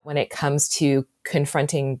When it comes to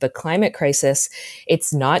confronting the climate crisis,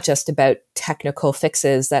 it's not just about technical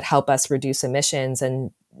fixes that help us reduce emissions and,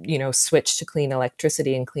 switch to clean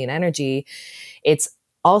electricity and clean energy. It's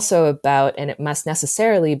also about, and it must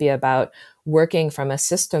necessarily be about, working from a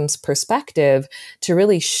systems perspective to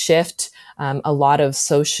really shift a lot of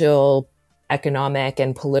social, economic,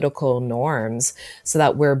 and political norms so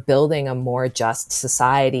that we're building a more just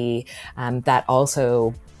society that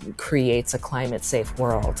also creates a climate safe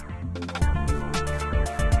world.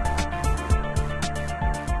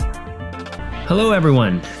 Hello,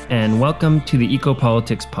 everyone, and welcome to the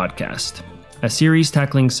Ecopolitics podcast, a series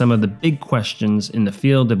tackling some of the big questions in the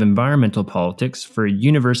field of environmental politics for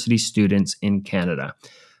university students in Canada.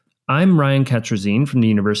 I'm Ryan Catrazine from the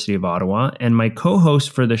University of Ottawa, and my co-host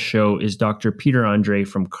for the show is Dr. Peter Andre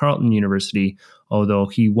from Carleton University, although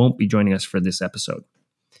he won't be joining us for this episode.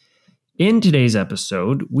 In today's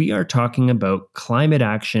episode, we are talking about climate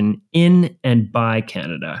action in and by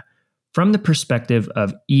Canada from the perspective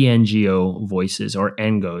of ENGO voices, or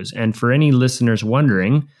ENGOs. And for any listeners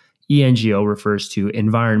wondering, ENGO refers to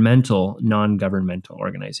environmental non-governmental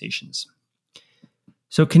organizations.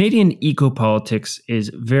 So Canadian ecopolitics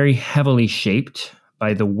is very heavily shaped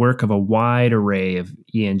by the work of a wide array of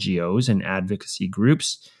ENGOs and advocacy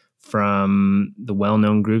groups, from the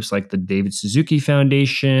well-known groups like the David Suzuki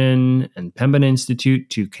Foundation and Pembina Institute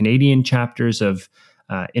to Canadian chapters of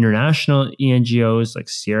international ENGOs like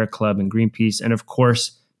Sierra Club and Greenpeace, and of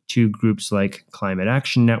course, to groups like Climate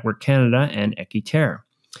Action Network Canada and Equiterre.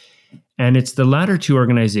 And it's the latter two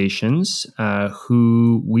organizations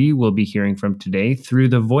who we will be hearing from today through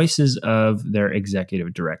the voices of their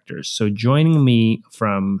executive directors. So joining me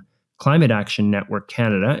from Climate Action Network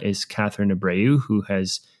Canada is Catherine Abreu, who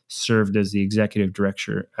has served as the executive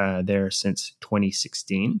director there since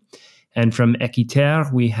 2016. And from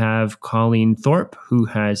Equiterre, we have Colleen Thorpe, who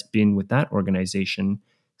has been with that organization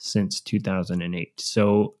since 2008.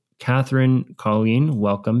 So, Catherine, Colleen,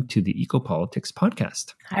 welcome to the Ecopolitics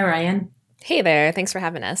podcast. Hi, Ryan. Hey there. Thanks for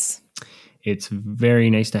having us. It's very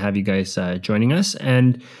nice to have you guys joining us.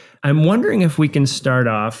 And I'm wondering if we can start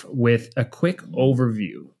off with a quick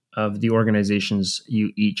overview of the organizations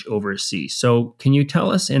you each oversee. So can you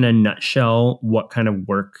tell us in a nutshell what kind of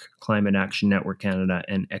work Climate Action Network Canada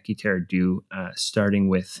and Equiterre do, starting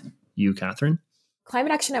with you, Catherine?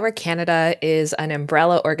 Climate Action Network Canada is an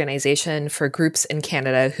umbrella organization for groups in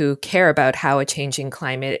Canada who care about how a changing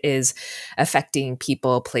climate is affecting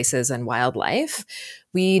people, places, and wildlife.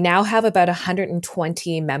 We now have about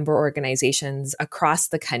 120 member organizations across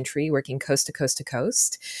the country working coast to coast to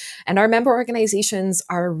coast. And our member organizations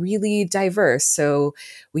are really diverse. So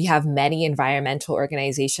we have many environmental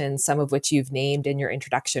organizations, some of which you've named in your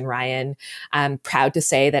introduction, Ryan. I'm proud to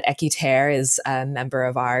say that Equiterre is a member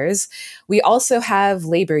of ours. We also have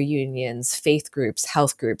labor unions, faith groups,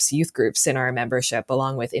 health groups, youth groups in our membership,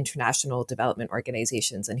 along with international development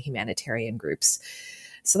organizations and humanitarian groups.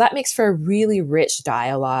 So that makes for a really rich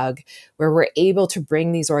dialogue where we're able to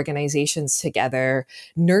bring these organizations together,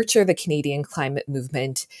 nurture the Canadian climate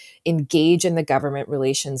movement, engage in the government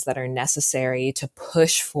relations that are necessary to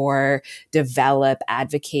push for, develop,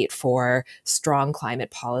 advocate for strong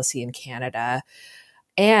climate policy in Canada.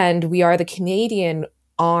 And we are the Canadian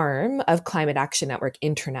arm of Climate Action Network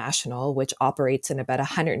International, which operates in about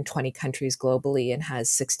 120 countries globally and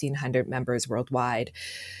has 1,600 members worldwide.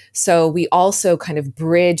 So we also kind of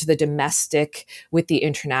bridge the domestic with the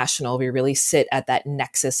international. We really sit at that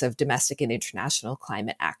nexus of domestic and international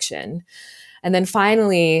climate action. And then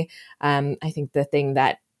finally, I think the thing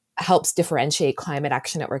that helps differentiate Climate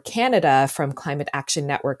Action Network Canada from climate action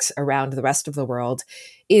networks around the rest of the world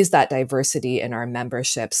is that diversity in our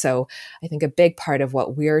membership. So I think a big part of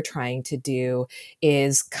what we're trying to do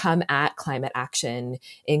is come at climate action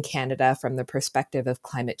in Canada from the perspective of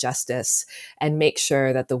climate justice and make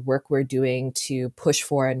sure that the work we're doing to push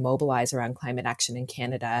for and mobilize around climate action in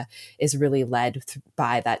Canada is really led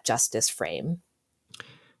by that justice frame.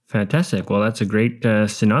 Fantastic. Well, that's a great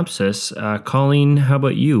synopsis. Colleen, how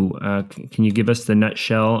about you? Can you give us the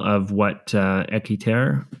nutshell of what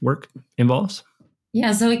Equiterre work involves?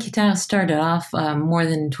 Yeah, so Equiterre started off more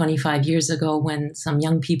than 25 years ago when some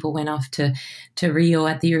young people went off to Rio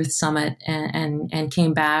at the Earth Summit and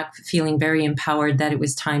came back feeling very empowered that it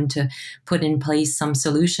was time to put in place some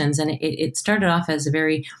solutions. And it started off as a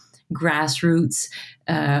very grassroots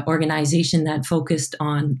organization that focused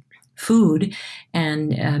on food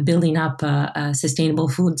and building up a sustainable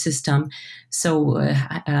food system. So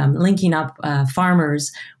linking up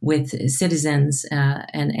farmers with citizens,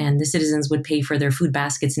 and the citizens would pay for their food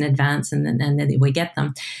baskets in advance, and then they would get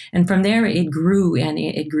them. And from there, it grew, and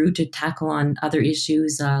it grew to tackle on other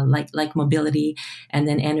issues like mobility, and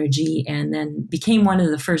then energy, and then became one of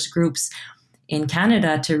the first groups in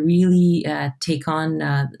Canada to really take on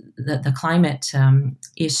the climate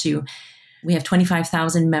issue. We have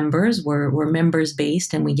 25,000 members. We're members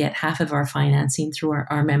based, and we get half of our financing through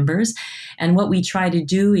our members. And what we try to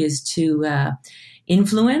do is to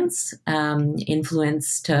influence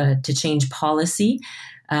to change policy,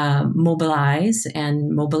 mobilize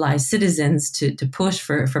citizens to push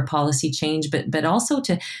for policy change, but also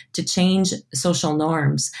to change social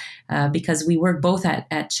norms, because we work both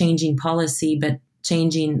at changing policy, but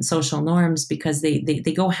changing social norms, because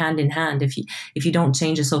they go hand in hand. If you don't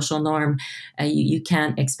change a social norm, you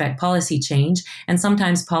can't expect policy change. And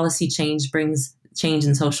sometimes policy change brings change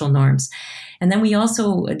in social norms. And then we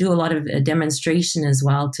also do a lot of demonstration as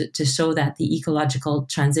well to show that the ecological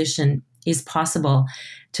transition is possible,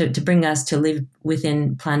 to bring us to live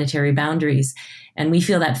within planetary boundaries. And we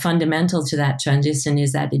feel that fundamental to that transition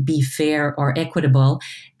is that it be fair or equitable,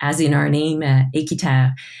 as in our name,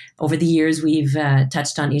 Équiterre. Over the years, we've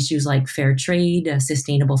touched on issues like fair trade,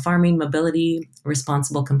 sustainable farming, mobility,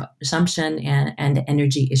 responsible consumption, and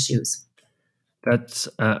energy issues. That's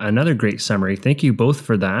another great summary. Thank you both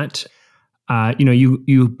for that.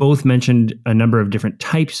 You both mentioned a number of different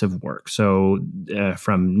types of work. So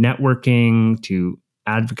from networking to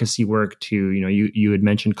advocacy work to, you had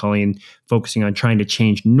mentioned, Colleen, focusing on trying to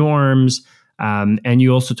change norms. And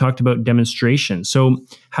you also talked about demonstration. So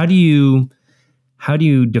how do you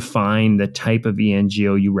define the type of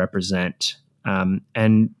ENGO you represent?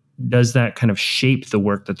 And does that kind of shape the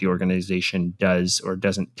work that the organization does or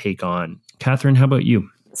doesn't take on? Catherine, how about you?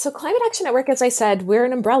 So Climate Action Network, as I said, we're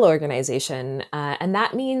an umbrella organization. And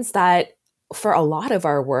that means that for a lot of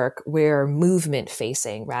our work, we're movement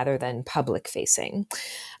facing rather than public facing.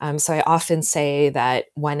 So I often say that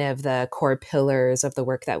one of the core pillars of the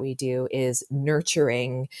work that we do is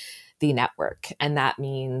nurturing the network. And that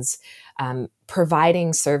means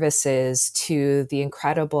providing services to the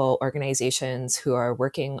incredible organizations who are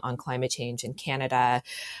working on climate change in Canada,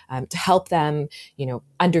 to help them,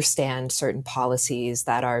 understand certain policies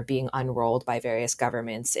that are being unrolled by various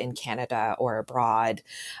governments in Canada or abroad,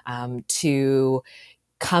 to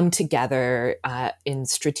come together in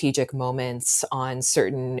strategic moments on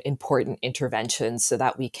certain important interventions so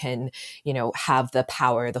that we can, have the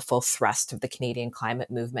power, the full thrust of the Canadian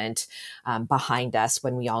climate movement behind us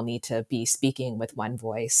when we all need to be speaking with one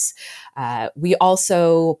voice. We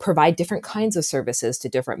also provide different kinds of services to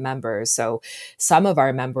different members. So some of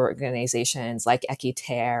our member organizations like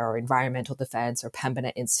EQUITER or Environmental Defense or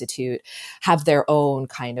Pembina Institute have their own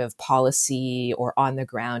kind of policy or on the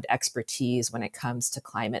ground expertise when it comes to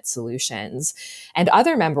climate solutions. And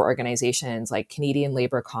other member organizations like Canadian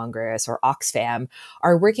Labour Congress or Oxfam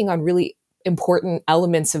are working on really important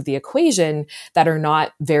elements of the equation that are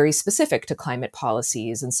not very specific to climate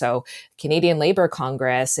policies. And so Canadian Labour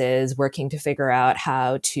Congress is working to figure out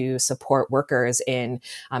how to support workers in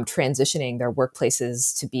transitioning their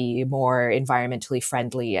workplaces to be more environmentally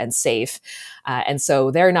friendly and safe. And so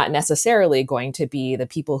they're not necessarily going to be the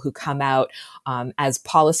people who come out as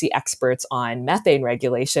policy experts on methane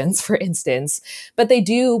regulations, for instance, but they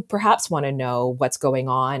do perhaps want to know what's going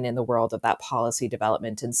on in the world of that policy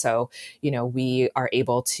development. And so, we are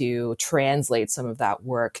able to translate some of that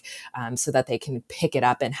work so that they can pick it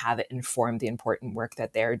up and have it inform the important work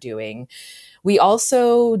that they're doing. We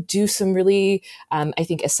also do some really, I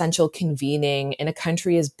think, essential convening in a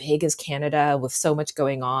country as big as Canada with so much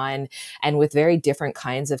going on and with very different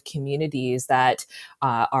kinds of communities that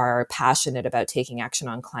are passionate about taking action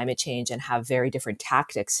on climate change and have very different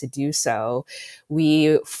tactics to do so.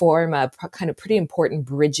 We form a kind of pretty important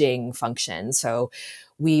bridging function. So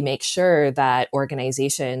we make sure that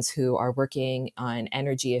organizations who are working on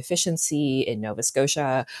energy efficiency in Nova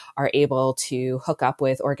Scotia are able to hook up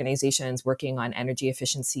with organizations working on energy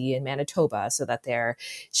efficiency in Manitoba so that they're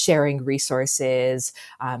sharing resources,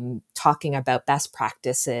 talking about best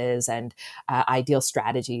practices and ideal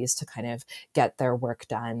strategies to kind of get their work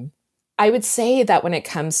done. I would say that when it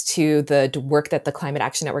comes to the work that the Climate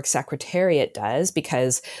Action Network Secretariat does,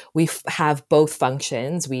 because we have both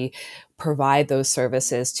functions, we provide those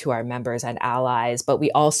services to our members and allies, but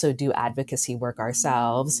we also do advocacy work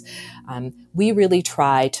ourselves. We really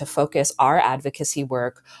try to focus our advocacy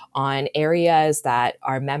work on areas that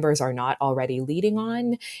our members are not already leading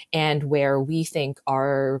on and where we think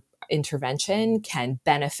our intervention can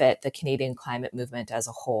benefit the Canadian climate movement as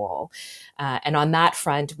a whole. And on that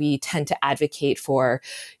front, we tend to advocate for,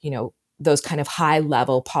 those kind of high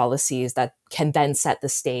level policies that can then set the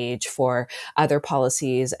stage for other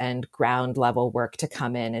policies and ground level work to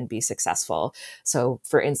come in and be successful. So,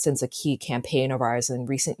 for instance, a key campaign of ours in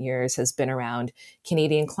recent years has been around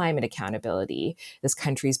Canadian climate accountability. This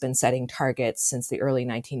country's been setting targets since the early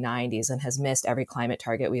 1990s and has missed every climate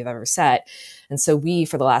target we've ever set. And so we,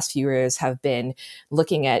 for the last few years, have been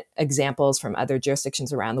looking at examples from other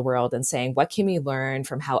jurisdictions around the world and saying, what can we learn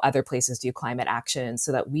from how other places do climate action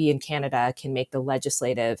so that we in Canada can make the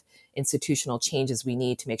legislative, institutional changes we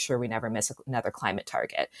need to make sure we never miss another climate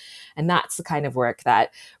target. And that's the kind of work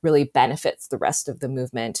that really benefits the rest of the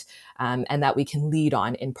movement, and that we can lead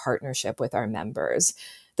on in partnership with our members.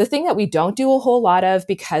 The thing that we don't do a whole lot of,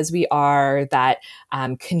 because we are that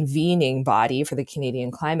convening body for the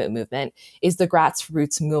Canadian climate movement, is the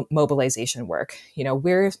grassroots mobilization work.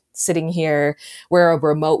 We're sitting here, we're a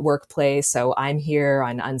remote workplace, so I'm here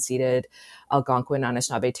on unceded Algonquin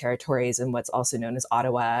Anishinaabe territories and what's also known as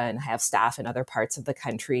Ottawa, and I have staff in other parts of the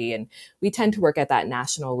country. And we tend to work at that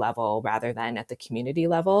national level rather than at the community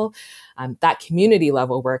level. That community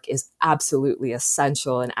level work is absolutely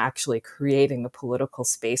essential in actually creating the political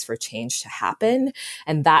space for change to happen.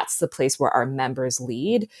 And that's the place where our members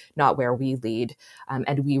lead, not where we lead.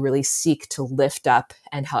 And we really seek to lift up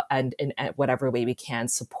and help, and in whatever way we can,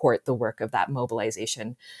 support the work of that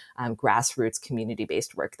mobilization, grassroots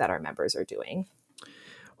community-based work that our members are doing.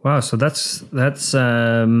 Wow, so that's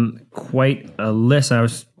quite a list. I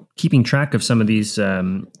was keeping track of some of these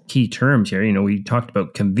key terms here. We talked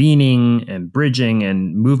about convening and bridging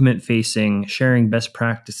and movement facing, sharing best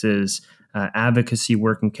practices, advocacy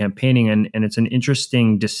work and campaigning. And it's an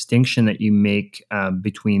interesting distinction that you make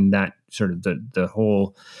between that sort of the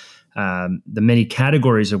whole, the many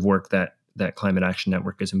categories of work that Climate Action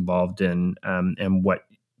Network is involved in, and what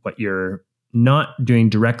you're not doing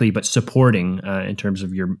directly, but supporting in terms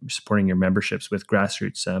of supporting your memberships with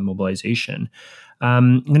grassroots mobilization.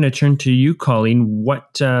 I'm going to turn to you, Colleen.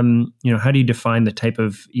 What how do you define the type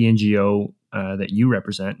of ENGO that you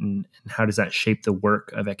represent, and how does that shape the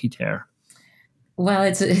work of Équiterre? Well,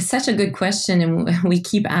 it's such a good question, and we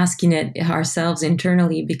keep asking it ourselves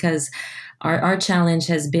internally, because our challenge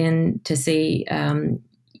has been to say,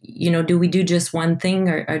 do we do just one thing,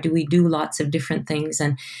 or do we do lots of different things?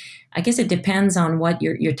 And I guess it depends on what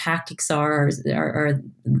your tactics are, or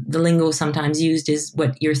the lingo sometimes used is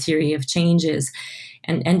what your theory of change is.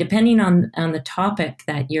 And depending on the topic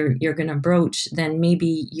that you're going to broach, then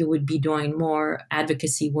maybe you would be doing more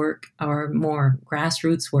advocacy work or more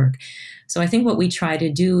grassroots work. So I think what we try to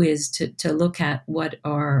do is to look at what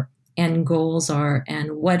our end goals are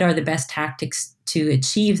and what are the best tactics to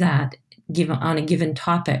achieve that on a given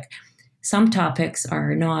topic. Some topics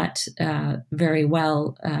are not very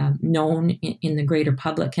well known in the greater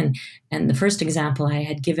public. And the first example I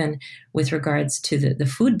had given with regards to the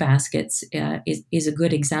food baskets is a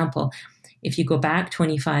good example. If you go back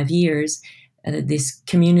 25 years, this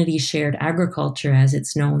community shared agriculture, as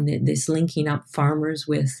it's known, this linking up farmers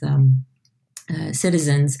with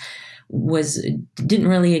citizens, didn't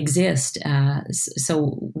really exist.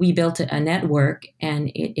 So we built a network,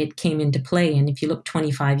 and it came into play. And if you look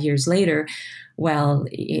 25 years later, well,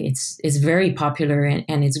 it's very popular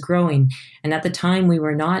and it's growing. And at the time, we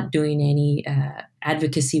were not doing any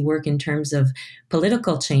advocacy work in terms of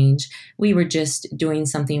political change. We were just doing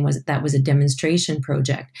something that was a demonstration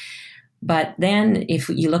project. But then if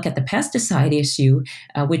you look at the pesticide issue,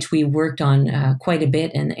 which we worked on quite a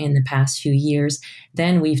bit in the past few years,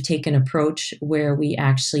 then we've taken an approach where we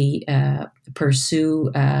actually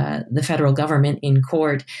pursue the federal government in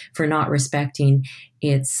court for not respecting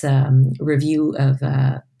its review of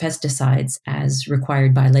pesticides as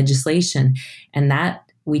required by legislation. And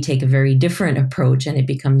that we take a very different approach, and it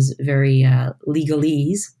becomes very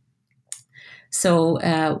legalese.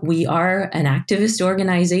 So we are an activist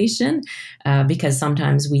organization because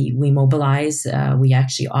sometimes we mobilize. We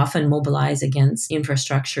actually often mobilize against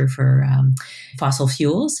infrastructure for fossil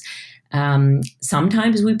fuels.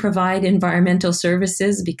 Sometimes we provide environmental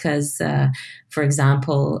services because, for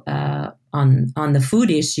example, on the food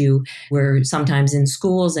issue, we're sometimes in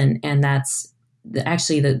schools, and that's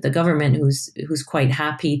actually the government who's quite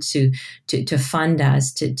happy to fund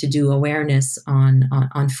us to do awareness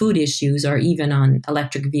on food issues, or even on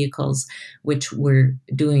electric vehicles, which we're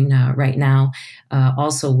doing right now,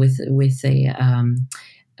 also with a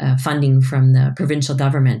funding from the provincial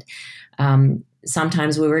government.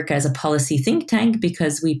 Sometimes we work as a policy think tank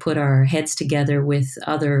because we put our heads together with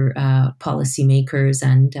other policymakers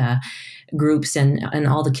and groups, and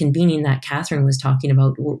all the convening that Catherine was talking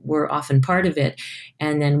about. We're often part of it,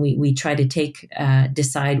 and then we try to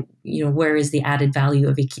decide, where is the added value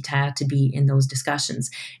of Équiterre to be in those discussions,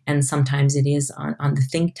 and sometimes it is on the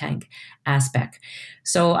think tank aspect.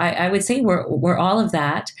 So I would say we're all of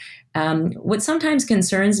that. What sometimes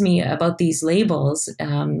concerns me about these labels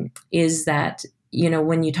is that,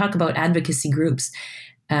 when you talk about advocacy groups,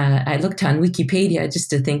 I looked on Wikipedia just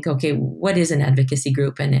to think, okay, what is an advocacy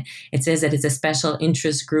group? And it says that it's a special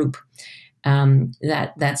interest group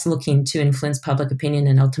that's looking to influence public opinion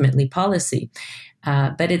and ultimately policy.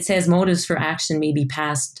 But it says motives for action may be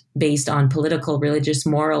passed based on political, religious,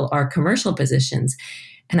 moral, or commercial positions.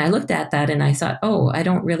 And I looked at that and I thought, I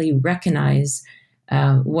don't really recognize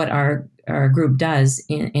what our group does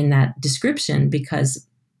in that description, because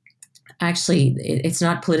actually it's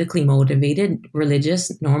not politically motivated,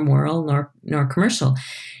 religious, nor moral, nor commercial.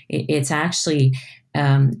 It's actually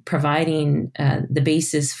providing the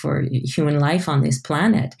basis for human life on this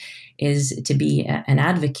planet is to be an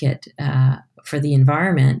advocate for the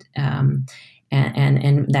environment, and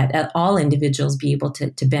that all individuals be able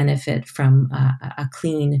to benefit from a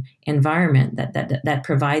clean environment that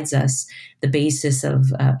provides us the basis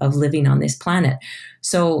of living on this planet.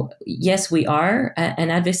 So yes, we are an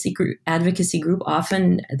advocacy group,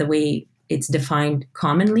 often the way it's defined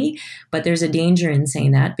commonly, but there's a danger in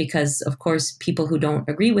saying that, because of course people who don't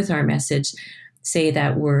agree with our message say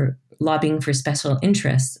that we're lobbying for special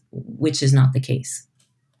interests, which is not the case.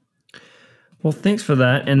 Well, thanks for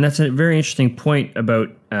that. And that's a very interesting point about,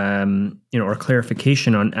 or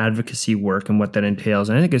clarification on advocacy work and what that entails.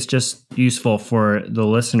 And I think it's just useful for the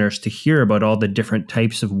listeners to hear about all the different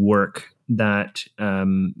types of work that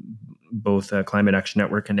both Climate Action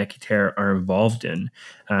Network and Équiterre are involved in.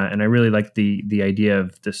 And I really like the idea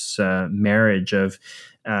of this marriage of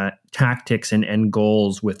tactics and end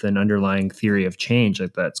goals with an underlying theory of change,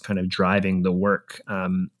 like that's kind of driving the work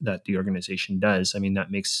that the organization does. I mean,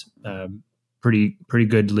 that makes pretty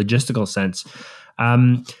good logistical sense.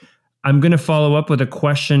 I'm going to follow up with a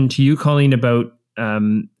question to you, Colleen, about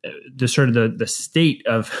the sort of the state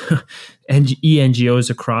of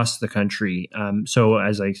ENGOs across the country. So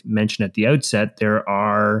as I mentioned at the outset, there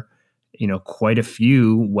are quite a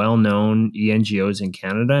few well-known ENGOs in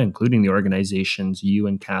Canada, including the organizations you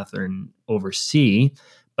and Catherine oversee,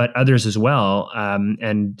 but others as well.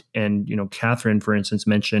 And Catherine, for instance,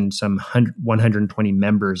 mentioned some 120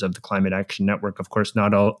 members of the Climate Action Network. Of course,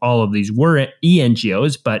 not all of these were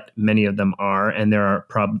ENGOs, but many of them are. And there are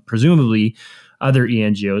presumably other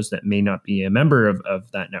ENGOs that may not be a member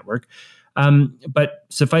of that network. But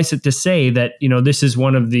suffice it to say that, this is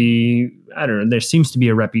one of the, there seems to be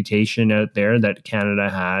a reputation out there that Canada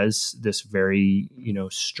has this very,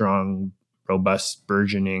 strong, robust,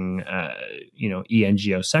 burgeoning,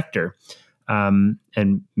 ENGO sector. And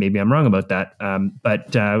maybe I'm wrong about that.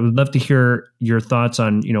 But I would love to hear your thoughts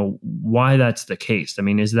on, why that's the case. I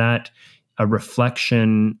mean, is that a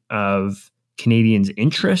reflection of Canadians'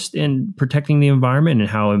 interest in protecting the environment and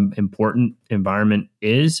how important environment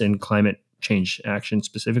is and climate change action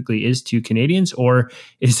specifically is to Canadians? Or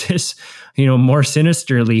is this, more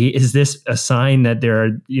sinisterly, is this a sign that there are,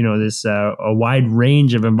 this a wide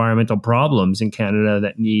range of environmental problems in Canada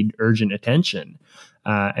that need urgent attention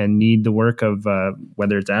and need the work of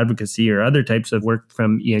whether it's advocacy or other types of work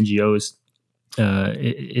from ENGOs?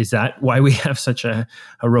 Is that why we have such a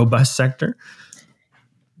robust sector?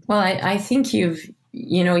 Well, I think you've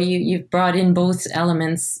brought in both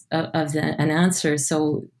elements of an answer.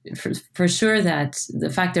 So for sure that the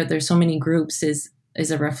fact that there's so many groups is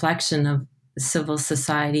a reflection of civil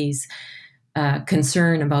society's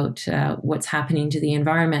concern about what's happening to the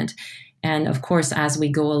environment. And of course, as we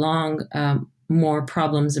go along, more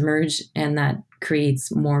problems emerge, and that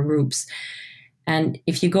creates more groups. And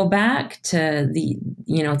if you go back to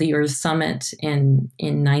the Earth Summit in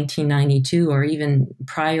 1992, or even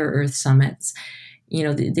prior Earth Summits,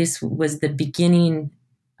 this was the beginning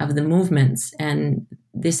of the movements, and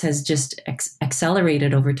this has just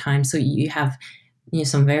accelerated over time. So you have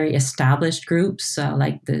some very established groups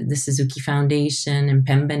like the Suzuki Foundation and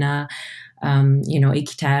Pembina.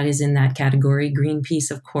 Équiterre is in that category. Greenpeace,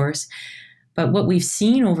 of course. But what we've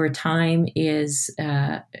seen over time is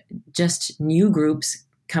just new groups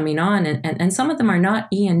coming on, and some of them are not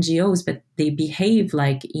ENGOs, but they behave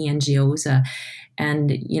like ENGOs, and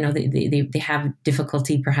they have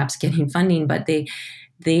difficulty perhaps getting funding, but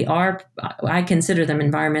they are, I consider them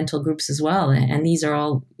environmental groups as well, and these are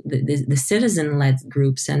all the citizen-led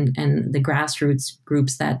groups and the grassroots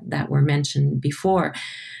groups that were mentioned before.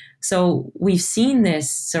 So we've seen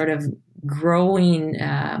this sort of growing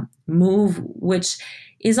move, which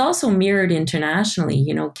is also mirrored internationally.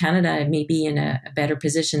 Canada may be in a better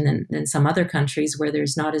position than some other countries where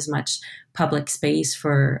there's not as much public space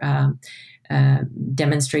for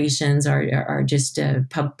demonstrations or just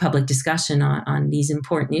public discussion on these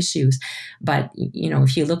important issues. But,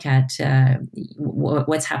 if you look at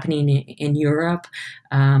what's happening in Europe,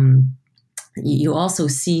 you also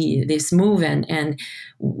see this move, and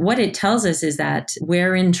what it tells us is that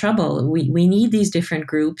we're in trouble. We need these different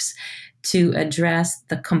groups to address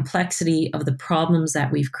the complexity of the problems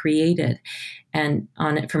that we've created. And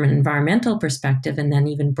on it from an environmental perspective, and then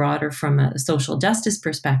even broader from a social justice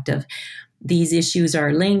perspective, these issues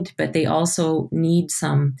are linked, but they also need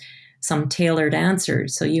some tailored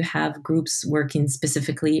answers. So you have groups working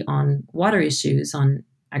specifically on water issues, on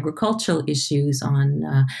agricultural issues,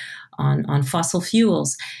 on fossil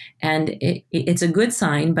fuels. And it's a good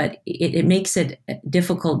sign, but it makes it a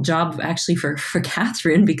difficult job actually for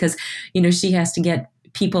Catherine, because, she has to get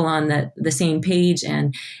people on the same page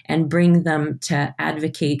and bring them to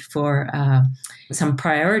advocate for some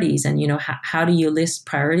priorities. And, how do you list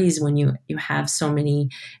priorities when you have so many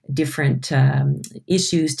different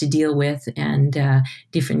issues to deal with and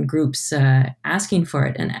different groups asking for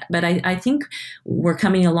it? But I think we're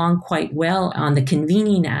coming along quite well on the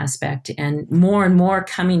convening aspect, and more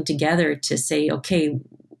coming together to say, okay,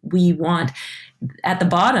 we want, at the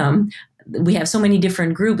bottom, we have so many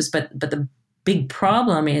different groups, but the big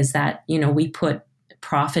problem is that, we put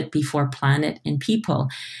profit before planet and people.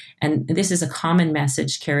 And this is a common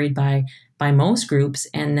message carried by most groups.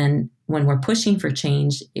 And then when we're pushing for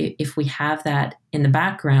change, if we have that in the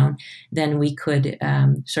background, then we could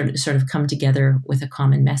sort of come together with a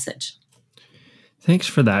common message. Thanks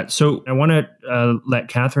for that. So I want to let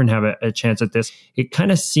Catherine have a chance at this. It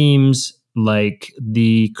kind of seems like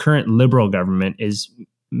the current Liberal government is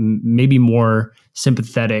maybe more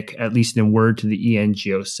sympathetic, at least in word, to the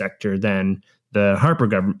ENGO sector than the Harper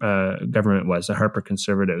government was, the Harper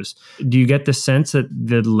Conservatives. Do you get the sense that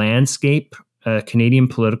the landscape, Canadian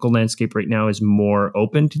political landscape right now, is more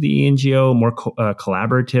open to the ENGO, more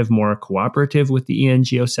collaborative, more cooperative with the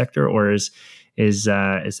ENGO sector, or is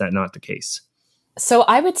that not the case? So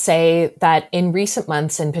I would say that in recent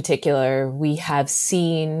months in particular, we have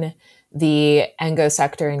seen the ENGO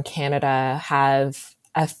sector in Canada have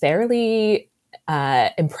a fairly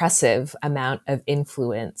impressive amount of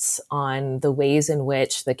influence on the ways in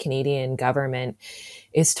which the Canadian government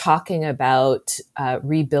is talking about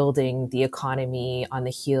rebuilding the economy on the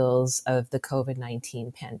heels of the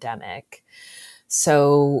COVID-19 pandemic.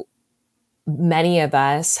 So many of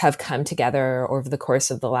us have come together over the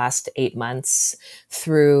course of the last 8 months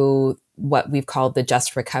through what we've called the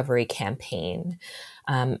Just Recovery campaign.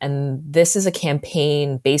 And this is a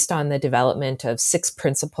campaign based on the development of 6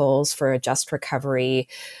 principles for a just recovery,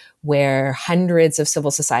 where hundreds of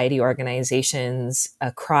civil society organizations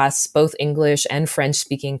across both English and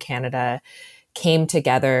French-speaking Canada came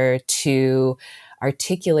together to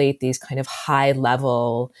articulate these kind of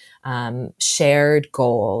high-level shared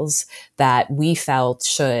goals that we felt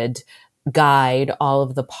should guide all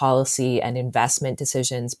of the policy and investment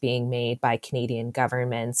decisions being made by Canadian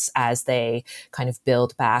governments as they kind of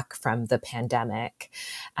build back from the pandemic.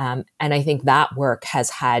 And I think that work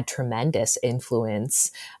has had tremendous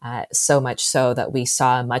influence, so much so that we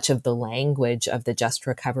saw much of the language of the Just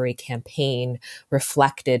Recovery campaign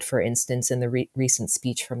reflected, for instance, in the recent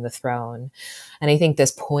speech from the throne. And I think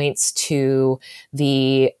this points to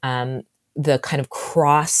the kind of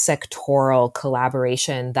cross-sectoral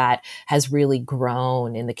collaboration that has really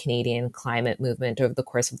grown in the Canadian climate movement over the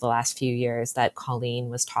course of the last few years that Colleen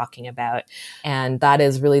was talking about. And that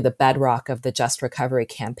is really the bedrock of the Just Recovery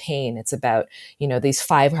campaign. It's about, these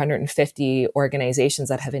 550 organizations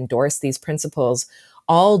that have endorsed these principles,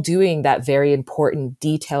 all doing that very important,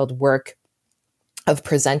 detailed work of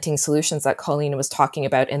presenting solutions that Colleen was talking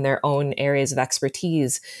about in their own areas of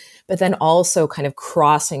expertise, but then also kind of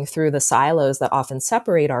crossing through the silos that often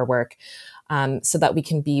separate our work, so that we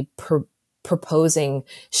can be proposing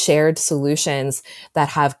shared solutions that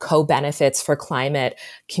have co-benefits for climate,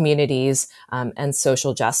 communities, and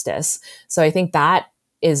social justice. So I think that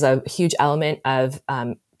is a huge element of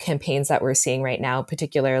campaigns that we're seeing right now,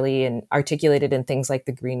 particularly articulated in things like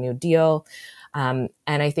the Green New Deal, And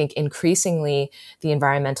I think increasingly the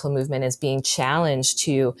environmental movement is being challenged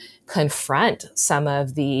to confront some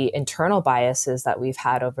of the internal biases that we've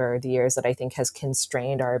had over the years that I think has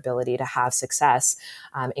constrained our ability to have success,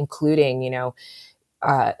 including,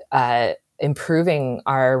 uh, uh, improving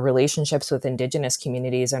our relationships with Indigenous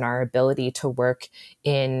communities and our ability to work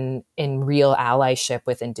in real allyship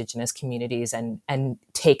with Indigenous communities and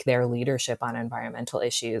take their leadership on environmental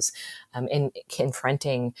issues, in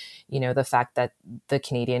confronting, the fact that the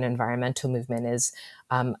Canadian environmental movement is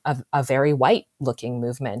a very white-looking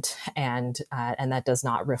movement, and that does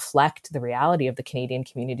not reflect the reality of the Canadian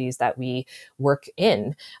communities that we work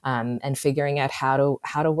in, and figuring out how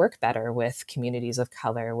to work better with communities of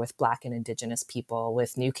color, with Black and Indigenous people,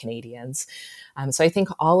 with new Canadians. So I think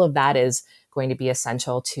all of that is going to be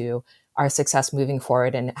essential to our success moving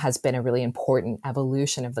forward, and has been a really important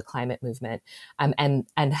evolution of the climate movement, and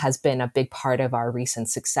has been a big part of our recent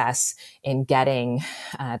success in getting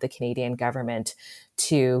the Canadian government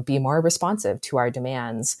to be more responsive to our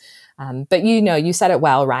demands. But you said it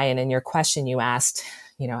well, Ryan, in your question. You asked,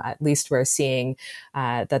 at least we're seeing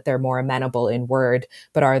that they're more amenable in word,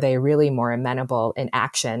 but are they really more amenable in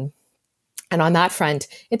action? And on that front,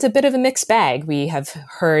 it's a bit of a mixed bag. We have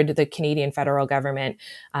heard the Canadian federal government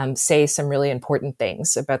say some really important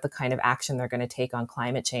things about the kind of action they're going to take on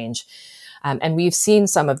climate change. And we've seen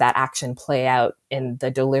some of that action play out in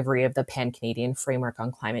the delivery of the Pan-Canadian Framework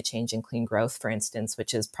on Climate Change and Clean Growth, for instance,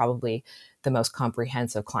 which is probably the most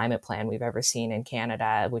comprehensive climate plan we've ever seen in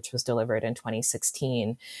Canada, which was delivered in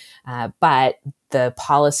 2016. But the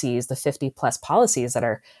policies, the 50 plus policies that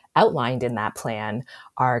are outlined in that plan,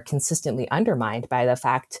 are consistently undermined by the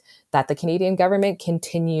fact that the Canadian government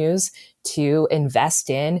continues to invest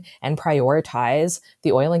in and prioritize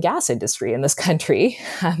the oil and gas industry in this country,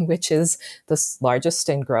 which is the largest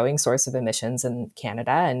and growing source of emissions in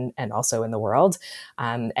Canada and also in the world,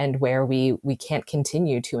 and where we can't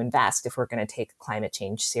continue to invest if we're going to take climate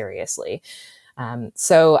change seriously.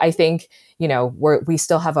 So I think, we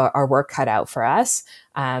still have our work cut out for us.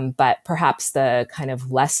 But perhaps the kind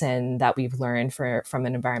of lesson that we've learned from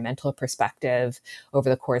an environmental perspective over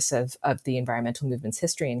the course of the environmental movement's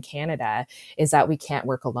history in Canada is that we can't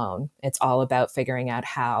work alone. It's all about figuring out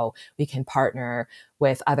how we can partner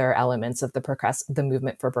with other elements of the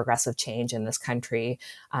movement for progressive change in this country,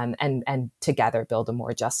 and together build a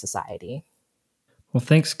more just society. Well,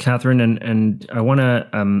 thanks, Catherine, and I want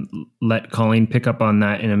to let Colleen pick up on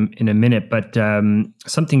that in a minute. But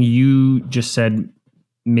something you just said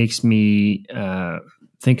makes me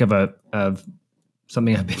think of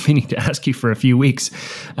something I've been meaning to ask you for a few weeks.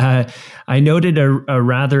 I noted a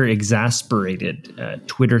rather exasperated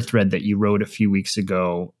Twitter thread that you wrote a few weeks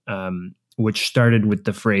ago, which started with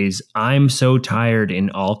the phrase "I'm so tired" in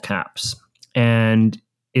all caps, and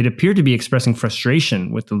it appeared to be expressing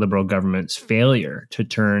frustration with the Liberal government's failure to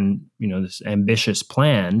turn, this ambitious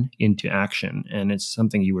plan into action. And it's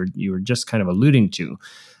something you were just kind of alluding to.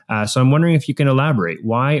 So I'm wondering if you can elaborate.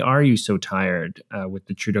 Why are you so tired with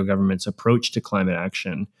the Trudeau government's approach to climate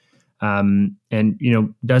action? And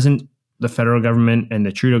doesn't the federal government and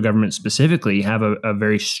the Trudeau government specifically have a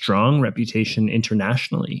very strong reputation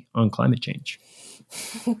internationally on climate change?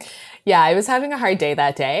 Yeah, I was having a hard day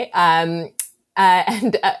that day.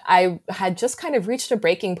 And I had just kind of reached a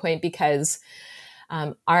breaking point because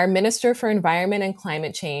our Minister for Environment and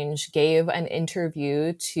Climate Change gave an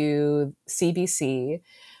interview to CBC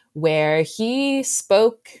where he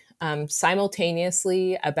spoke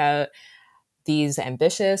simultaneously about these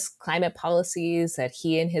ambitious climate policies that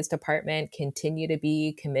he and his department continue to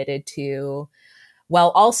be committed to,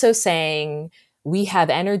 while also saying, we have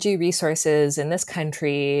energy resources in this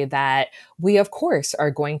country that we, of course, are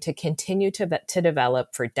going to continue to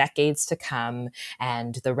develop for decades to come.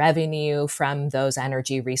 And the revenue from those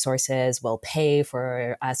energy resources will pay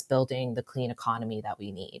for us building the clean economy that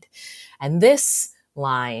we need. And this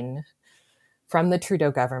line from the Trudeau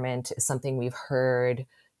government is something we've heard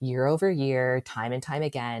year over year, time and time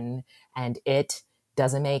again, and it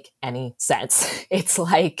doesn't make any sense. It's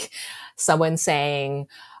like someone saying,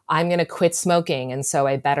 I'm going to quit smoking, and so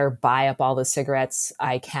I better buy up all the cigarettes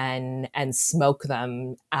I can and smoke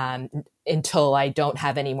them until I don't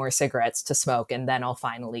have any more cigarettes to smoke, and then I'll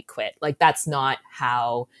finally quit. Like, that's not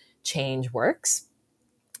how change works.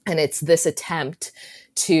 And it's this attempt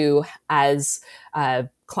to, as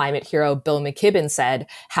climate hero Bill McKibben said,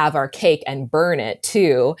 have our cake and burn it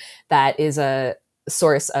too, that is a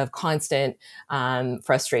source of constant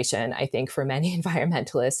frustration, I think, for many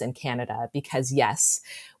environmentalists in Canada, because yes,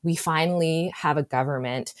 we finally have a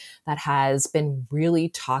government that has been really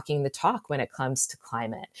talking the talk when it comes to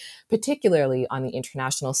climate, particularly on the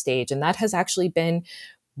international stage. And that has actually been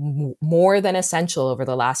more than essential over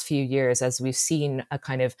the last few years, as we've seen a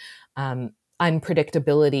kind of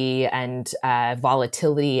unpredictability and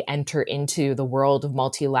volatility enter into the world of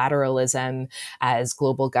multilateralism, as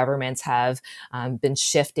global governments have been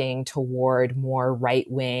shifting toward more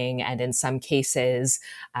right-wing and, in some cases,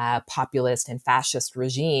 populist and fascist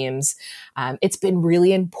regimes. It's been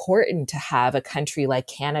really important to have a country like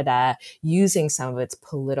Canada using some of its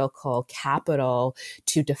political capital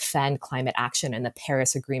to defend climate action and the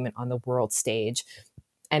Paris Agreement on the world stage.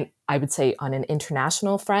 And I would say on an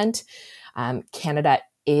international front, Canada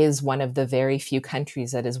is one of the very few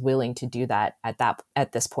countries that is willing to do that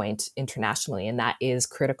at this point internationally, and that is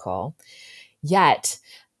critical. Yet,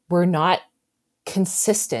 we're not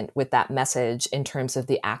consistent with that message in terms of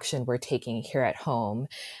the action we're taking here at home.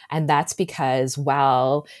 And that's because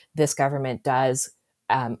while this government does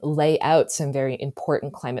lay out some very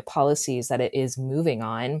important climate policies that it is moving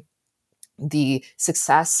on, the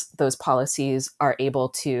success those policies are able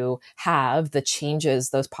to have, the changes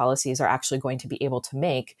those policies are actually going to be able to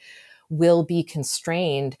make, will be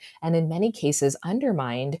constrained and in many cases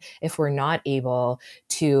undermined if we're not able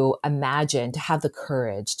to have the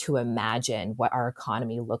courage to imagine what our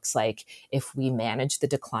economy looks like if we manage the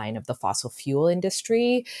decline of the fossil fuel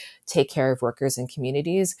industry, take care of workers and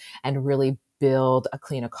communities, and really build a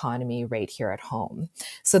clean economy right here at home.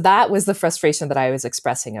 So that was the frustration that I was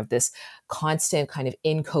expressing, of this constant kind of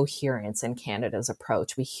incoherence in Canada's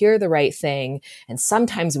approach. We hear the right thing, and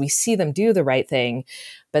sometimes we see them do the right thing,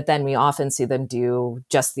 but then we often see them do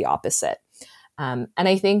just the opposite. And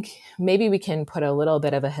I think maybe we can put a little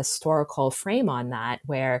bit of a historical frame on that,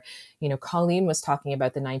 where, Colleen was talking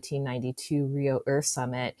about the 1992 Rio Earth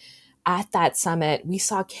Summit. At that summit, we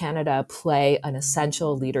saw Canada play an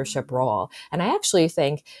essential leadership role. And I actually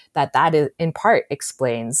think that in part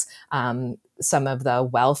explains some of the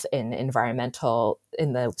wealth in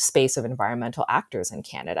the space of environmental actors in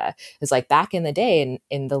Canada. It's like back in the day,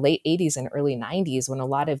 in the late 80s and early 90s, when a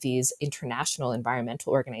lot of these international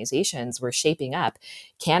environmental organizations were shaping up,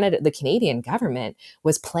 the Canadian government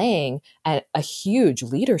was playing a huge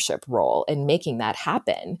leadership role in making that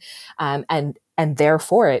happen. And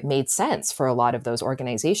therefore, it made sense for a lot of those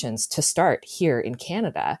organizations to start here in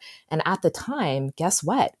Canada. And at the time, guess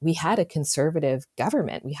what? We had a conservative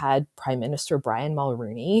government. We had Prime Minister Brian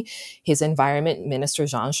Mulroney, his Environment Minister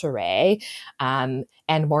Jean Charest,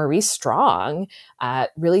 and Maurice Strong,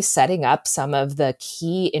 really setting up some of the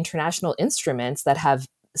key international instruments that have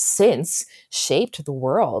since shaped the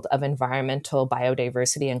world of environmental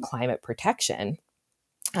biodiversity and climate protection.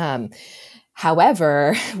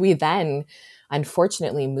 However, we then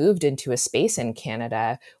unfortunately moved into a space in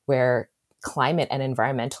Canada where climate and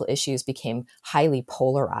environmental issues became highly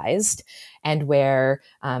polarized, and where,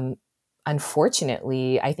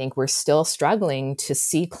 unfortunately, I think we're still struggling to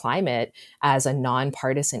see climate as a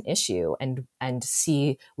nonpartisan issue and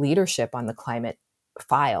see leadership on the climate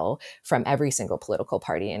file from every single political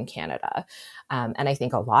party in Canada. And I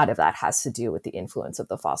think a lot of that has to do with the influence of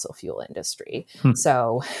the fossil fuel industry.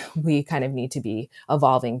 So we kind of need to be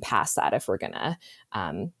evolving past that if we're going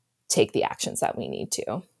to take the actions that we need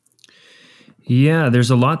to. Yeah, there's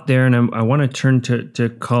a lot there, and I want to turn to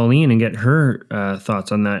Colleen and get her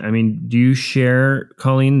thoughts on that. I mean, do you share,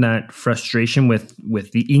 Colleen, that frustration with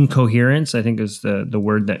the incoherence, I think is the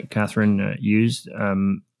word that Catherine used,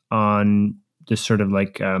 on this sort of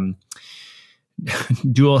like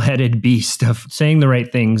dual-headed beast of saying the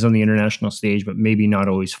right things on the international stage, but maybe not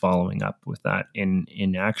always following up with that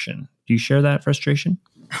in action? Do you share that frustration?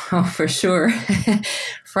 Oh, for sure.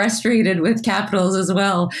 Frustrated with capitals as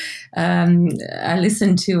well. I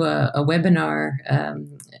listened to a webinar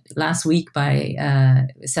last week by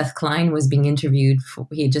Seth Klein was being interviewed.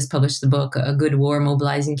 He had just published the book, A Good War,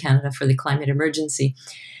 Mobilizing Canada for the Climate Emergency.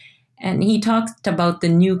 And he talked about the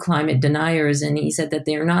new climate deniers, and he said that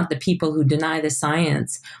they're not the people who deny the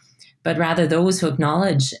science, but rather those who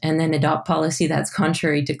acknowledge and then adopt policy that's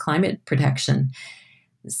contrary to climate protection.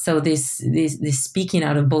 So this speaking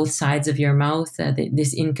out of both sides of your mouth,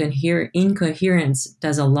 this incoherence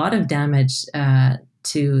does a lot of damage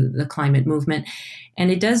to the climate movement. And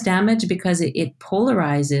it does damage because it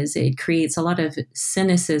polarizes, it creates a lot of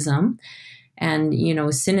cynicism. And,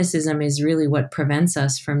 cynicism is really what prevents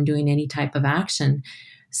us from doing any type of action.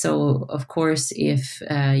 So, of course, if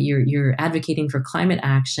you're advocating for climate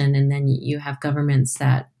action and then you have governments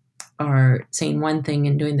that are saying one thing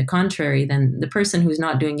and doing the contrary, then the person who's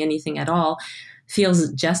not doing anything at all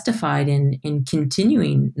feels justified in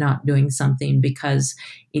continuing not doing something, because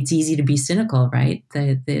it's easy to be cynical, right?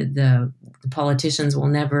 The politicians will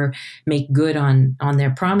never make good on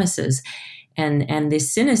their promises. And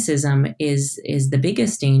this cynicism is the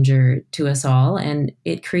biggest danger to us all, and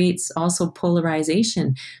it creates also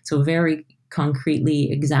polarization. So a very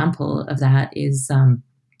concretely example of that is, I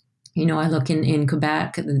look in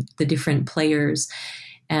Quebec, the different players,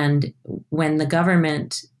 and when the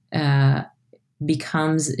government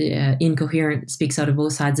becomes incoherent, speaks out of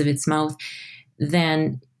both sides of its mouth,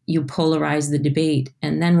 then you polarize the debate.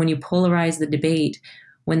 And then when you polarize the debate,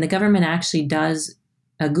 when the government actually does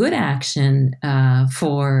a good action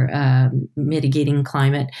for mitigating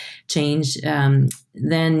climate change, then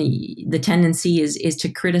the tendency is to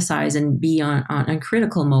criticize and be on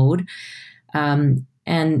critical mode. And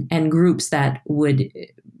groups that would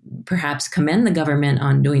perhaps commend the government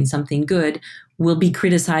on doing something good will be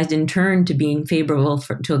criticized in turn to being favorable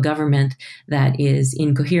to a government that is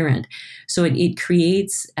incoherent. So it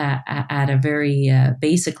creates at a very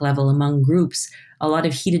basic level among groups a lot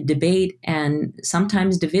of heated debate and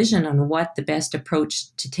sometimes division on what the best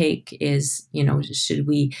approach to take is. Should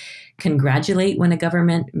we congratulate when a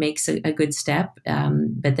government makes a good step,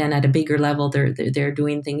 but then at a bigger level they're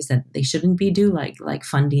doing things that they shouldn't be doing, like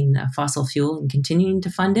funding fossil fuel and continuing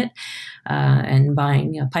to fund it, and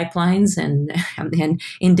buying pipelines and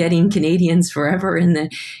indebting Canadians forever in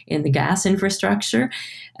the gas infrastructure.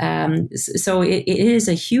 So it is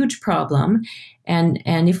a huge problem.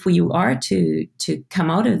 And if we are to come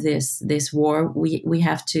out of this war, we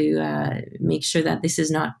have to make sure that this is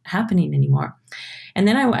not happening anymore. And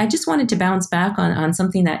then I just wanted to bounce back on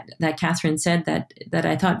something that Catherine said that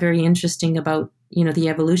I thought very interesting about the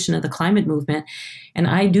evolution of the climate movement. And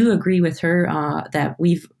I do agree with her that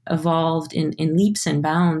we've evolved in leaps and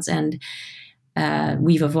bounds, and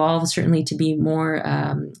we've evolved certainly to be more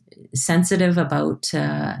sensitive about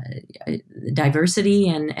diversity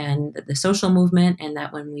and the social movement, and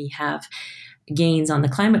that when we have gains on the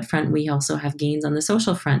climate front, we also have gains on the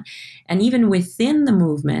social front. And even within the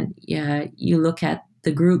movement, you look at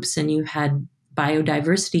the groups, and you had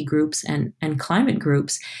biodiversity groups and climate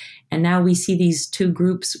groups. And now we see these two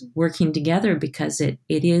groups working together because it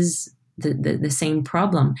is the same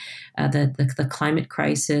problem. The climate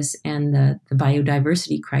crisis and the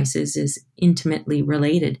biodiversity crisis is intimately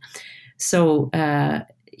related. So,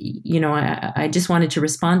 I just wanted to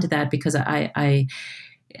respond to that because I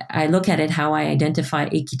look at it how I identify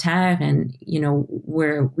Équiterre, and,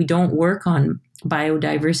 where we don't work on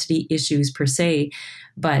biodiversity issues per se,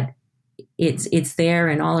 but it's there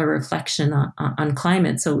in all our reflection on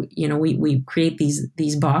climate. So, we create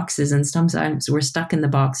these boxes, and sometimes we're stuck in the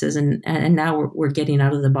boxes, and now we're getting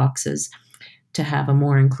out of the boxes to have a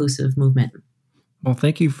more inclusive movement. Well,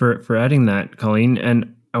 thank you for adding that, Colleen.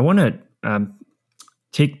 And I want to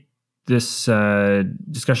take this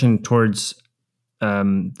discussion towards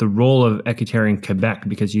the role of Équiterre in Quebec,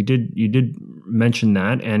 because you did mention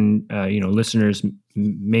that, and listeners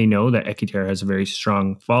may know that Équiterre has a very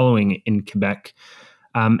strong following in Quebec,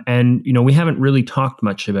 and we haven't really talked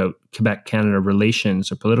much about Quebec-Canada relations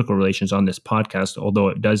or political relations on this podcast, although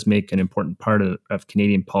it does make an important part of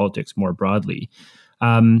Canadian politics more broadly.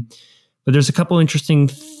 But there's a couple interesting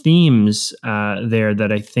themes there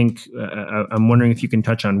that I think I'm wondering if you can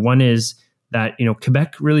touch on. One is that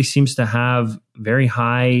Quebec really seems to have very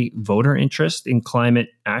high voter interest in climate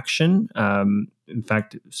action. In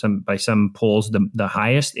fact, by some polls, the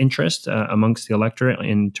highest interest amongst the electorate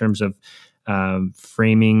in terms of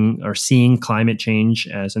framing or seeing climate change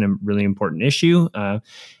as a really important issue.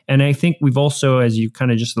 And I think we've also, as you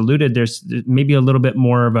kind of just alluded, there's maybe a little bit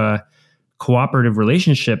more of a cooperative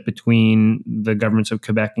relationship between the governments of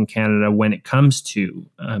Quebec and Canada when it comes to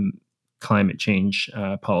climate change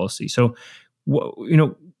policy. So,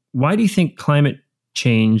 why do you think climate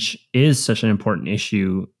change is such an important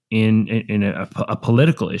issue in a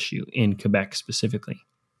political issue in Quebec specifically?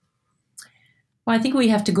 Well, I think we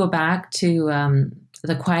have to go back to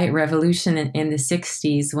the Quiet Revolution in the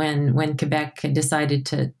 60s when Quebec decided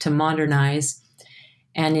to modernize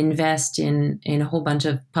and invest in a whole bunch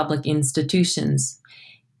of public institutions,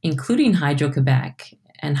 including Hydro-Quebec.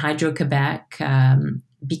 And Hydro-Quebec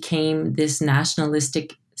became this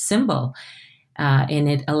nationalistic symbol, and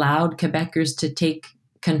it allowed Quebecers to take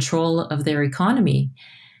control of their economy.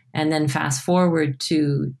 And then fast forward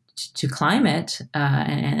to climate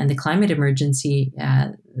and the climate emergency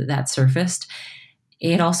that surfaced,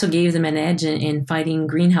 it also gave them an edge in fighting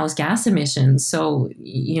greenhouse gas emissions. So,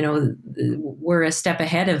 we're a step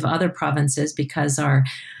ahead of other provinces because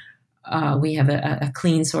we have a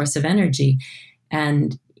clean source of energy.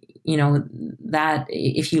 And that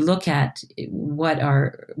if you look at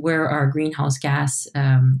where our greenhouse gas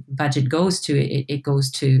budget goes to, it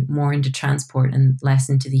goes to more into transport and less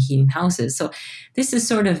into the heating houses. So this has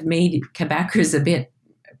sort of made Quebecers a bit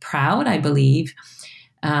proud, I believe.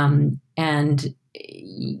 And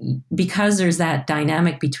because there's that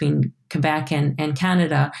dynamic between Quebec and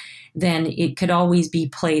Canada, then it could always be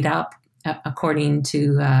played up according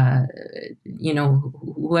to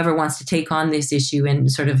whoever wants to take on this issue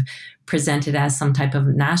and sort of present it as some type of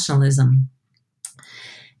nationalism.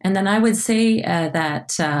 And then I would say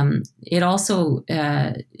that it also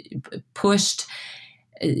pushed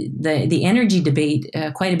the energy debate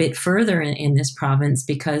quite a bit further in this province,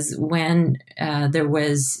 because when there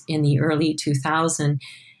was in the early 2000s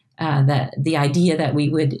the idea that we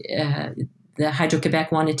would the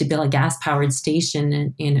Hydro-Québec wanted to build a gas-powered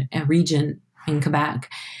station in a region in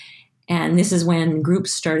Quebec. And this is when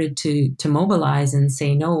groups started to mobilize and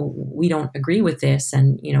say, no, we don't agree with this.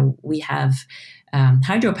 And, we have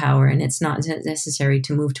hydropower, and it's not necessary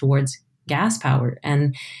to move towards gas power.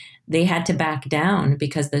 And they had to back down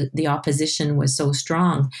because the opposition was so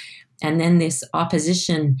strong. And then this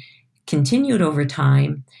opposition continued over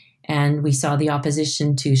time. And we saw the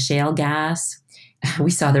opposition to shale gas.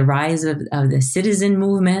 We saw the rise of the citizen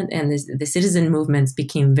movement, and the citizen movements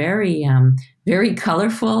became very, very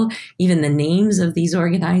colorful. Even the names of these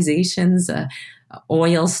organizations,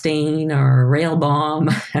 Oil Stain or Rail Bomb,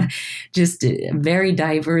 just very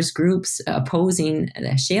diverse groups opposing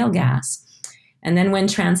shale gas. And then when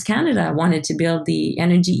TransCanada wanted to build the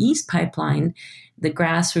Energy East pipeline, the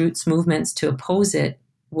grassroots movements to oppose it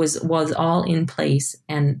was all in place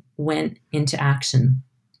and went into action.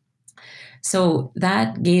 So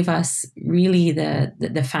that gave us really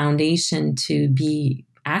the foundation to be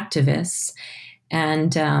activists.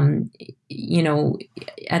 And,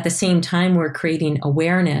 at the same time, we're creating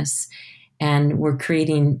awareness and we're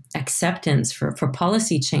creating acceptance for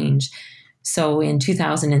policy change. So in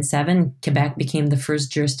 2007, Quebec became the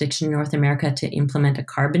first jurisdiction in North America to implement a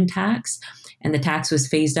carbon tax. And the tax was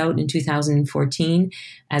phased out in 2014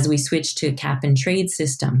 as we switched to a cap and trade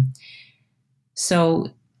system. So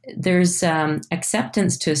there's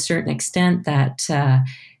acceptance to a certain extent that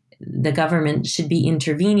the government should be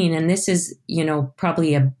intervening. And this is,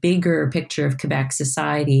 probably a bigger picture of Quebec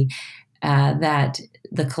society, that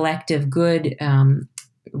the collective good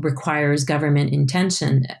requires government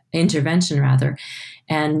intervention.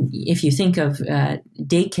 And if you think of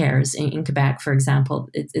daycares in Quebec, for example,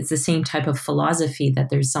 it's the same type of philosophy, that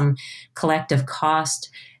there's some collective cost,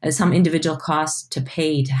 some individual cost to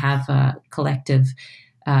pay to have a collective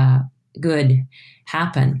good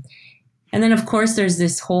happen. And then, of course, there's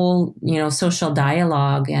this whole, social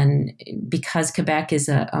dialogue. And because Quebec is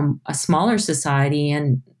a smaller society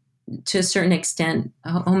and to a certain extent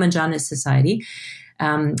a homogeneous society,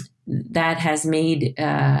 that has made,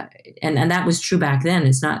 and that was true back then.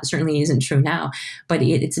 It's not, certainly isn't true now, but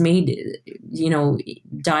it's made,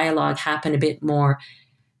 dialogue happen a bit more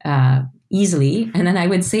easily. And then I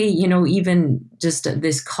would say, even just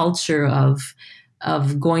this culture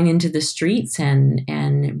of going into the streets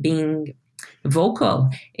and being vocal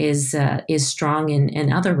is strong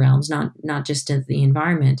in other realms, not just in the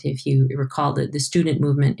environment. If you recall that the student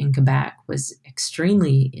movement in Quebec was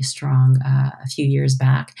extremely strong a few years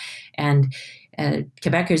back, and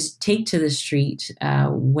Quebecers take to the street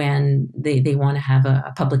when they want to have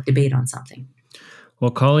a public debate on something.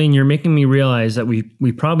 Well, Colleen, you're making me realize that we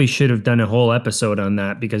probably should have done a whole episode on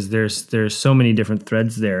that, because there's so many different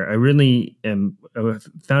threads there. I really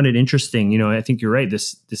found it interesting. I think you're right.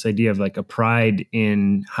 This idea of like a pride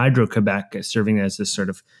in Hydro-Quebec serving as this sort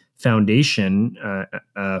of foundation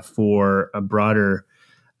for a broader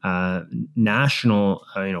national,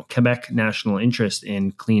 Quebec national interest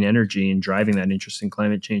in clean energy and driving that interest in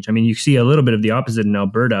climate change. I mean, you see a little bit of the opposite in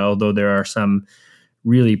Alberta, although there are some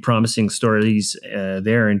really promising stories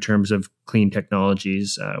there in terms of clean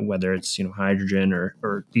technologies, whether it's hydrogen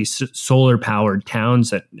or these solar powered towns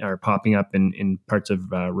that are popping up in parts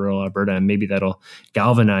of rural Alberta, and maybe that'll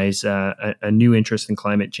galvanize a new interest in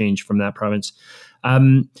climate change from that province.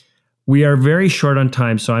 We are very short on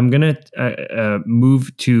time, so I'm going to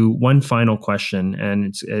move to one final question, and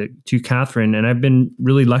it's to Catherine. And I've been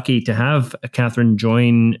really lucky to have Catherine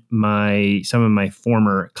join some of my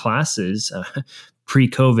former classes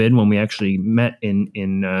pre-COVID, when we actually met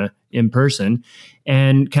in person.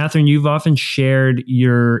 And Catherine, you've often shared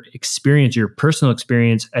your experience, your personal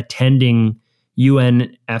experience attending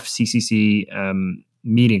UNFCCC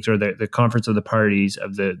meetings, or the Conference of the Parties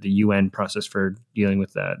of the UN process for dealing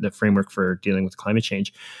with the framework for dealing with climate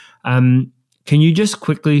change. Can you just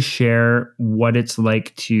quickly share what it's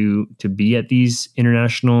like to be at these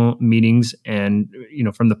international meetings? And,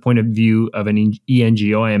 from the point of view of an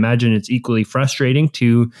ENGO, I imagine it's equally frustrating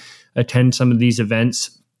to attend some of these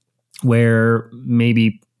events where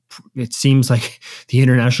maybe it seems like the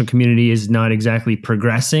international community is not exactly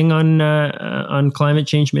progressing on climate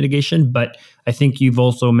change mitigation. But I think you've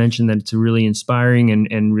also mentioned that it's a really inspiring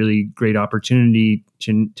and really great opportunity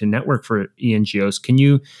to network for ENGOs. Can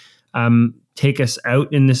you take us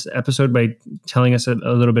out in this episode by telling us a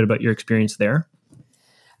little bit about your experience there?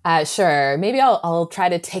 Sure. Maybe I'll try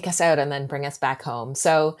to take us out and then bring us back home.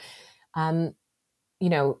 So,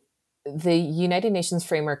 the United Nations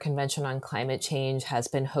Framework Convention on Climate Change has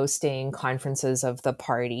been hosting conferences of the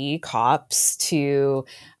party, COPs, to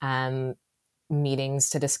meetings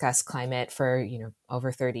to discuss climate for,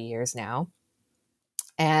 over 30 years now.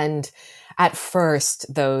 And at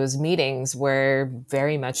first, those meetings were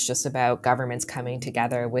very much just about governments coming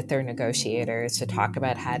together with their negotiators to talk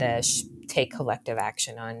about how to take collective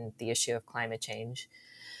action on the issue of climate change.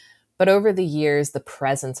 But over the years, the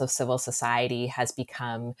presence of civil society has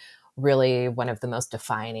become really one of the most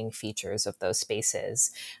defining features of those spaces.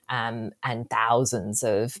 And thousands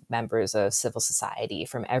of members of civil society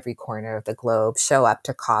from every corner of the globe show up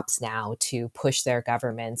to COPs now to push their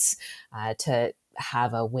governments to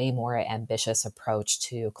have a way more ambitious approach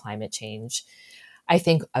to climate change. I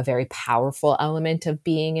think a very powerful element of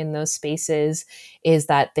being in those spaces is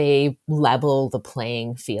that they level the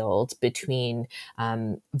playing field between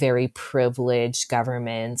very privileged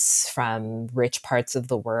governments from rich parts of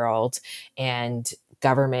the world and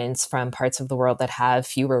governments from parts of the world that have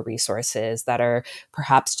fewer resources, that are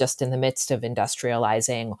perhaps just in the midst of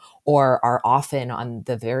industrializing or are often on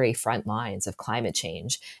the very front lines of climate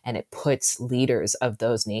change. And it puts leaders of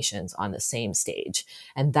those nations on the same stage.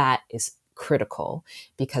 And that is critical,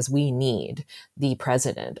 because we need the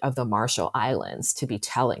president of the Marshall Islands to be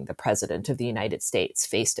telling the president of the United States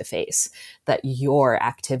face to face that your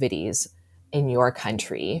activities in your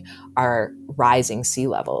country are rising sea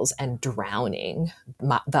levels and drowning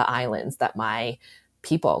the islands that my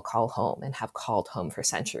people call home and have called home for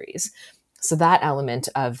centuries. So that element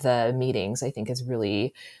of the meetings, I think, is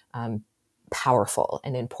really powerful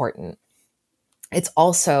and important. It's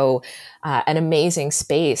also an amazing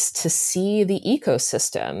space to see the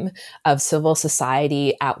ecosystem of civil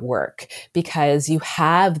society at work, because you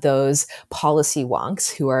have those policy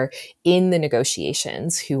wonks who are in the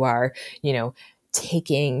negotiations, who are,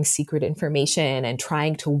 taking secret information and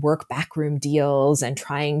trying to work backroom deals and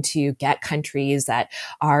trying to get countries that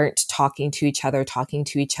aren't talking to each other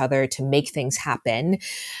to make things happen.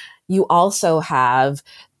 You also have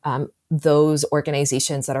those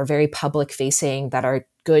organizations that are very public facing, that are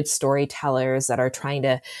good storytellers, that are trying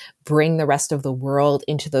to bring the rest of the world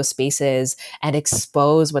into those spaces and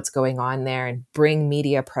expose what's going on there and bring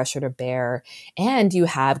media pressure to bear. And you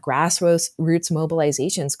have grassroots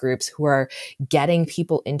mobilizations groups who are getting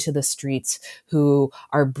people into the streets, who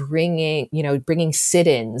are bringing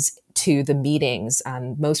sit-ins to the meetings.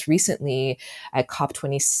 Most recently at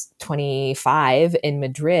COP25 in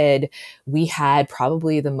Madrid, we had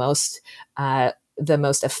probably the most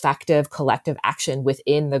effective collective action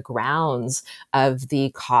within the grounds of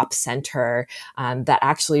the COP Center that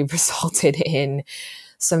actually resulted in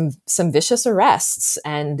some vicious arrests,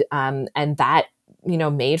 and that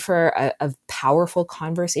made for a powerful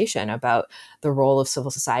conversation about the role of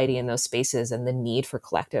civil society in those spaces and the need for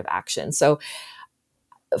collective action. So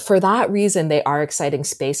for that reason, they are exciting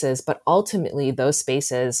spaces, but ultimately those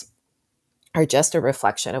spaces are just a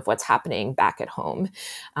reflection of what's happening back at home.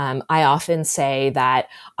 I often say that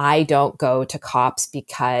I don't go to COPs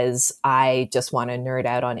because I just want to nerd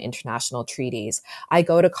out on international treaties. I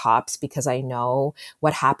go to COPs because I know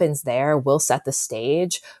what happens there will set the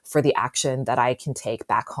stage for the action that I can take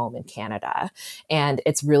back home in Canada. And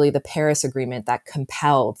it's really the Paris Agreement that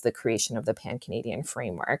compelled the creation of the Pan-Canadian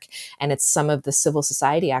Framework. And it's some of the civil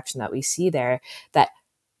society action that we see there that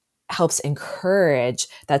helps encourage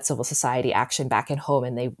that civil society action back at home,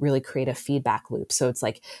 and they really create a feedback loop. So it's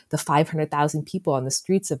like the 500,000 people on the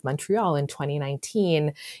streets of Montreal in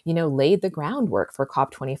 2019, laid the groundwork for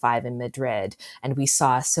COP25 in Madrid. And we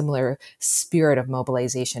saw a similar spirit of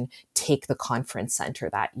mobilization take the conference center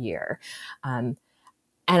that year.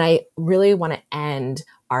 And I really want to end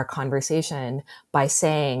our conversation by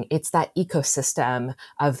saying it's that ecosystem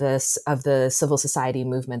of the civil society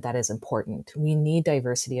movement that is important. We need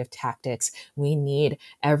diversity of tactics. We need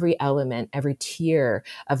every element, every tier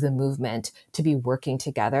of the movement to be working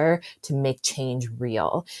together to make change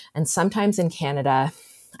real. And sometimes in Canada,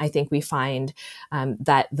 I think we find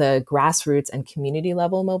that the grassroots and community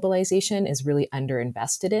level mobilization is really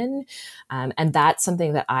underinvested in. And that's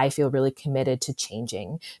something that I feel really committed to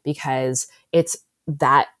changing, because it's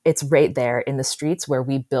right there in the streets where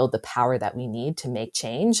we build the power that we need to make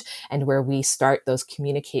change, and where we start those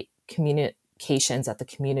communications at the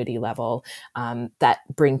community level that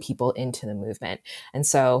bring people into the movement. And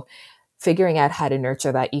so figuring out how to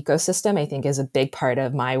nurture that ecosystem, I think, is a big part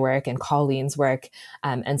of my work and Colleen's work,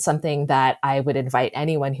 and something that I would invite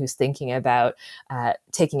anyone who's thinking about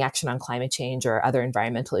taking action on climate change or other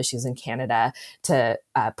environmental issues in Canada to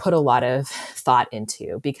put a lot of thought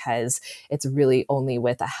into, because it's really only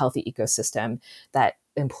with a healthy ecosystem that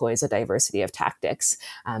employs a diversity of tactics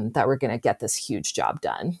that we're going to get this huge job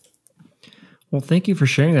done. Well, thank you for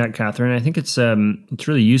sharing that, Catherine. I think it's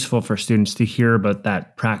really useful for students to hear about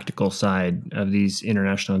that practical side of these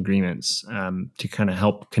international agreements, to kind of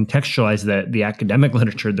help contextualize the academic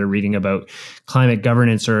literature they're reading about climate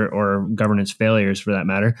governance or governance failures, for that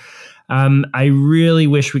matter. I really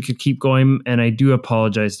wish we could keep going, and I do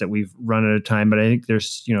apologize that we've run out of time. But I think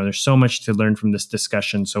there's so much to learn from this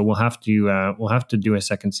discussion. So we'll have to do a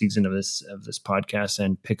second season of this podcast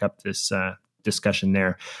and pick up this discussion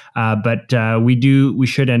there. But we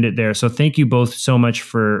should end it there. So thank you both so much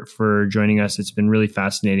for joining us. It's been really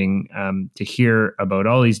fascinating to hear about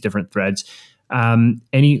all these different threads.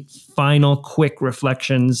 Any final quick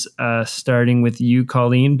reflections, starting with you,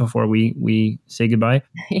 Colleen, before we say goodbye?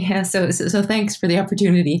 Yeah, so thanks for the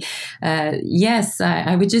opportunity. Yes,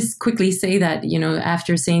 I would just quickly say that,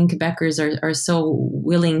 after saying Quebecers are so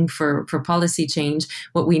willing for policy change,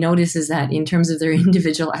 what we notice is that in terms of their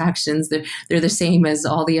individual actions, they're the same as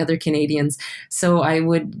all the other Canadians. So I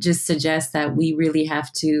would just suggest that we really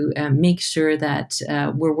have to make sure that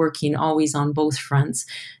we're working always on both fronts.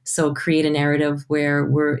 So create a narrative where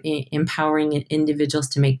we're empowering individuals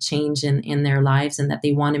to make change in their lives, and that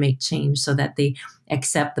they want to make change, so that they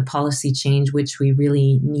accept the policy change which we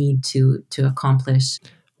really need to accomplish.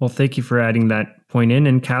 Well, thank you for adding that point in.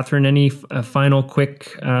 And Catherine, any final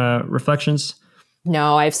quick reflections?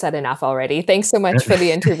 No, I've said enough already. Thanks so much for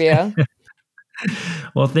the interview.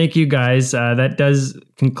 Well, thank you, guys. That does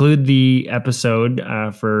conclude the episode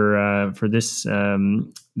for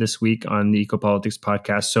this week on the Ecopolitics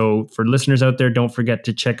podcast. So for listeners out there, don't forget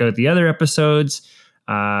to check out the other episodes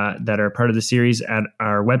that are part of the series at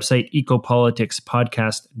our website,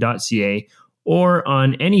 ecopoliticspodcast.ca, or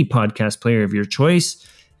on any podcast player of your choice.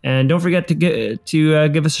 And don't forget to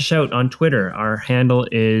give us a shout on Twitter. Our handle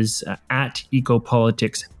is at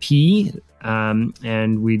ecopoliticspod.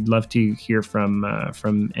 And we'd love to hear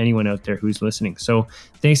from anyone out there who's listening. So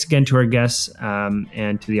thanks again to our guests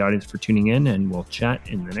and to the audience for tuning in, and we'll chat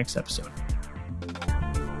in the next episode.